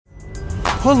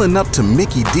Pulling up to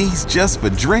Mickey D's just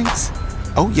for drinks?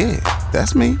 Oh yeah,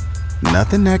 that's me.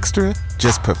 Nothing extra,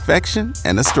 just perfection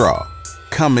and a straw.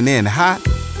 Coming in hot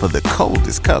for the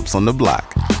coldest cups on the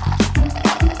block.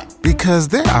 Because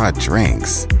there are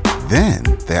drinks. Then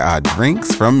there are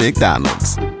drinks from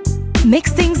McDonald's.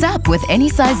 Mix things up with any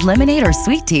size lemonade or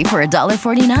sweet tea for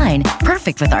 $1.49.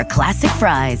 Perfect with our classic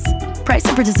fries. Price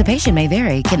and participation may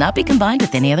vary. Cannot be combined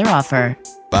with any other offer.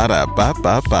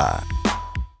 Ba-da-ba-ba-ba.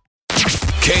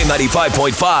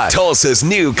 K95.5, Tulsa's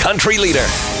new country leader.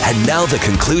 And now the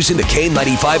conclusion to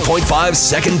K95.5's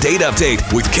second date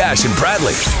update with Cash and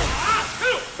Bradley.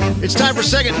 It's time for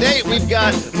second date. We've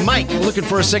got Mike looking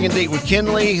for a second date with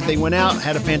Kinley. They went out,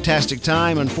 had a fantastic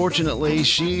time. Unfortunately,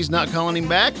 she's not calling him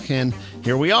back, and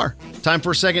here we are. Time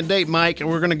for a second date, Mike, and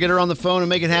we're going to get her on the phone and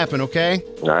make it happen, okay?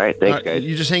 All right, thanks, guys.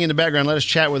 You just hang in the background. Let us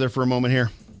chat with her for a moment here.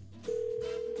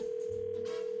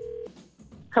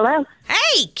 Hello.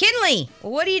 Hey, Kinley.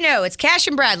 Well, what do you know? It's Cash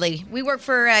and Bradley. We work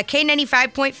for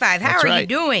K95.5. How are you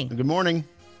doing? Good morning.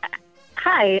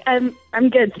 Hi. I'm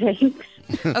good, thanks.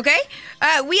 Okay.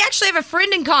 We actually have a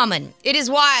friend in common. It is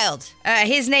wild.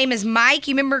 His name is Mike.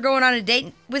 You remember going on a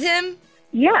date with him?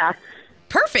 Yeah.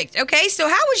 Perfect. Okay. So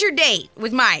how was your date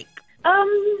with Mike?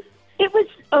 It was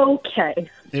okay.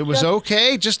 It was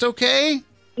okay? Just okay?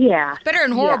 Yeah. Better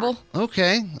than horrible. Yeah.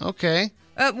 Okay.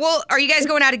 Well, are you guys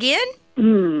going out again?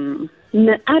 No,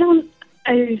 I don't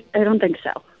think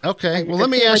so. Okay. Well, let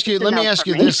me ask you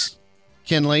this,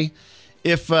 Kinley.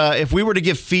 If we were to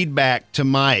give feedback to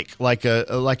Mike, like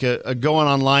a going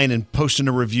online and posting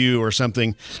a review or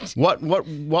something, what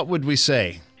would we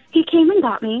say? He came and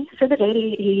got me for the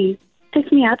date. He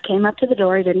picked me up, came up to the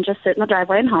door. He didn't just sit in the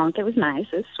driveway and honk. It was nice.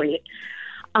 It was sweet.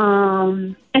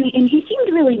 And he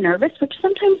seemed really nervous, which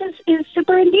sometimes is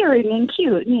super endearing and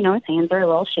cute. You know, his hands are a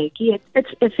little shaky.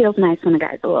 It feels nice when a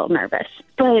guy's a little nervous.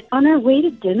 But on our way to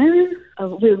dinner,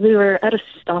 we were at a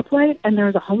stoplight, and there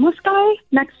was a homeless guy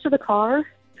next to the car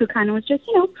who kind of was just,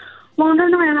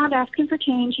 wandering around asking for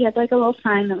change. He had like a little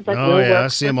sign that was like, "Oh yeah, I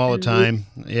see him all the time."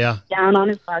 Yeah, down on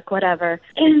his luck, whatever.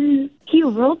 And he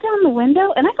rolled down the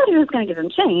window, and I thought he was going to give him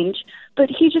change, but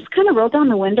he just kind of rolled down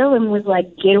the window and was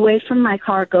like, "Get away from my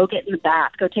car. Go get in the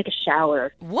bath. Go take a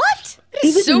shower." What? That he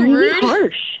is was so really rude.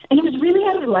 harsh, and he was really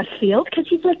out of left field because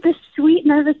he's like this sweet,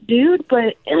 nervous dude.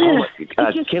 But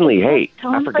Kinley, hey,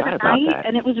 I forgot about that.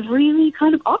 And it was really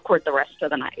kind of awkward the rest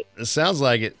of the night. It sounds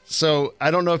like it. So I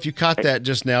don't know if you caught that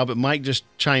just now, but Mike just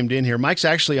chimed in here. Mike's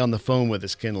actually on the phone with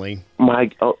us, Kinley.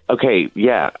 Mike, okay,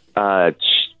 yeah.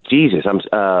 Jesus,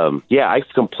 I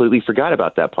completely forgot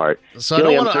about that part. So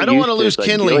Kinley, I don't want to lose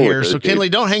Kinley here. So dudes. Kinley,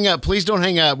 don't hang up. Please don't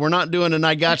hang up. We're not doing an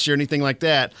I got you or anything like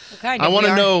that. Kind I of, want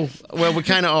to we are. know. Well, we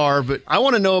kind of are, but I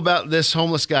want to know about this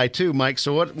homeless guy too, Mike.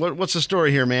 So what's the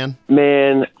story here, man?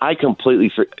 Man, I completely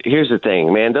here's the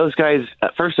thing, man. Those guys,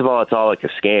 first of all, it's all like a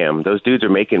scam. Those dudes are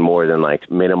making more than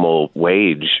like minimum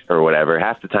wage or whatever.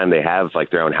 Half the time they have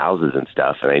like their own houses and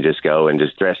stuff, and they just go and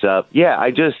just dress up. Yeah,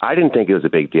 I didn't think it was a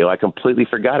big deal. I completely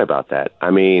forgot about that.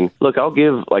 I mean, look, I'll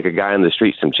give like a guy on the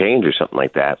street some change or something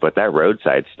like that, but that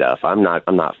roadside stuff, I'm not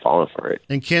falling for it.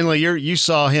 And Kinley, you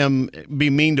saw him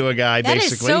be mean to a guy, That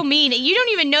basically. is so mean. You don't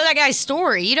even know that guy's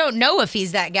story. You don't know if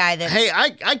he's that guy. That's... Hey,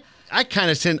 I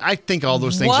kind of I think all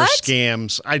those things are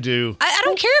scams. I do. I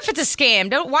don't care if it's a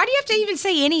scam. Why do you have to even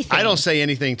say anything? I don't say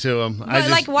anything to him. Why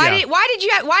did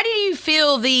you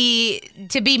feel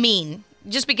to be mean?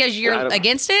 Just because you're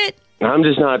against it? I'm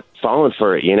just not falling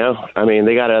for it, I mean,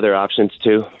 they got other options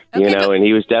too, and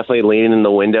he was definitely leaning in the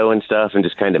window and stuff and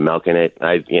just kind of milking it.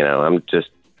 I'd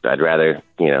rather,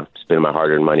 spend my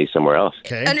hard-earned money somewhere else.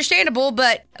 Okay. Understandable,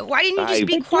 but why didn't you just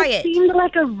be quiet? It seemed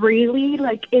like a really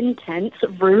intense,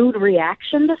 rude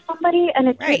reaction to somebody, and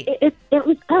it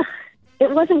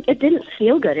didn't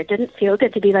feel good. It didn't feel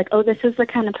good to be like, oh, this is the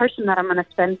kind of person that I'm going to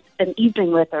spend an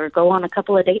evening with or go on a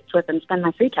couple of dates with and spend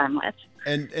my free time with.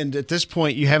 And at this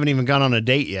point, you haven't even gone on a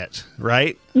date yet,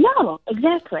 right? No,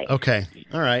 exactly. Okay.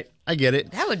 All right. I get it.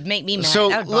 That would make me mad. So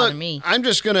that would look, bother me. I'm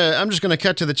just gonna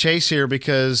cut to the chase here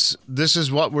because this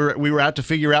is what we were out to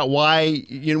figure out why.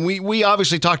 We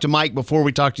obviously talked to Mike before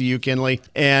we talked to you, Kinley,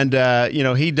 and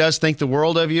he does think the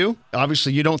world of you.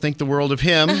 Obviously, you don't think the world of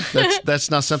him.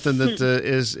 That's not something that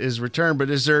is returned. But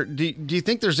do you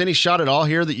think there's any shot at all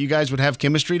here that you guys would have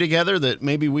chemistry together? That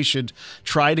maybe we should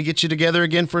try to get you together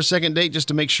again for a second date just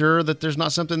to make sure that there's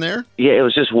not something there? Yeah, it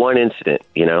was just one incident,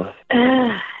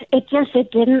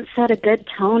 It didn't set a good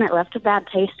tone. It left a bad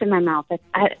taste in my mouth.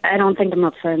 I don't think I'm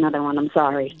up for another one. I'm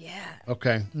sorry. Yeah.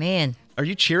 Okay. Man. Are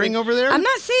you cheering over there? I'm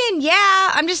not saying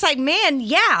yeah. I'm just like, man,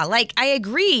 yeah. Like, I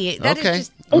agree. That is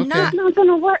just, It's just not going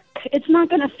to work. It's not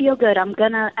going to feel good. I'm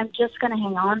just going to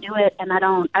hang on to it, and I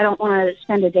don't want to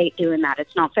spend a date doing that.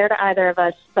 It's not fair to either of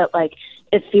us, but like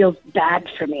it feels bad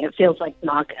for me. It feels like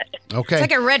not good. Okay. It's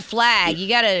like a red flag. You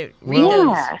got to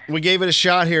We gave it a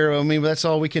shot here. I mean, that's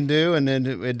all we can do, and then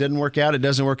it didn't work out. It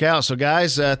doesn't work out. So,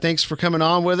 guys, thanks for coming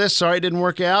on with us. Sorry it didn't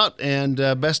work out, and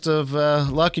best of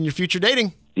luck in your future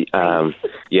dating.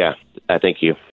 Yeah, thank you.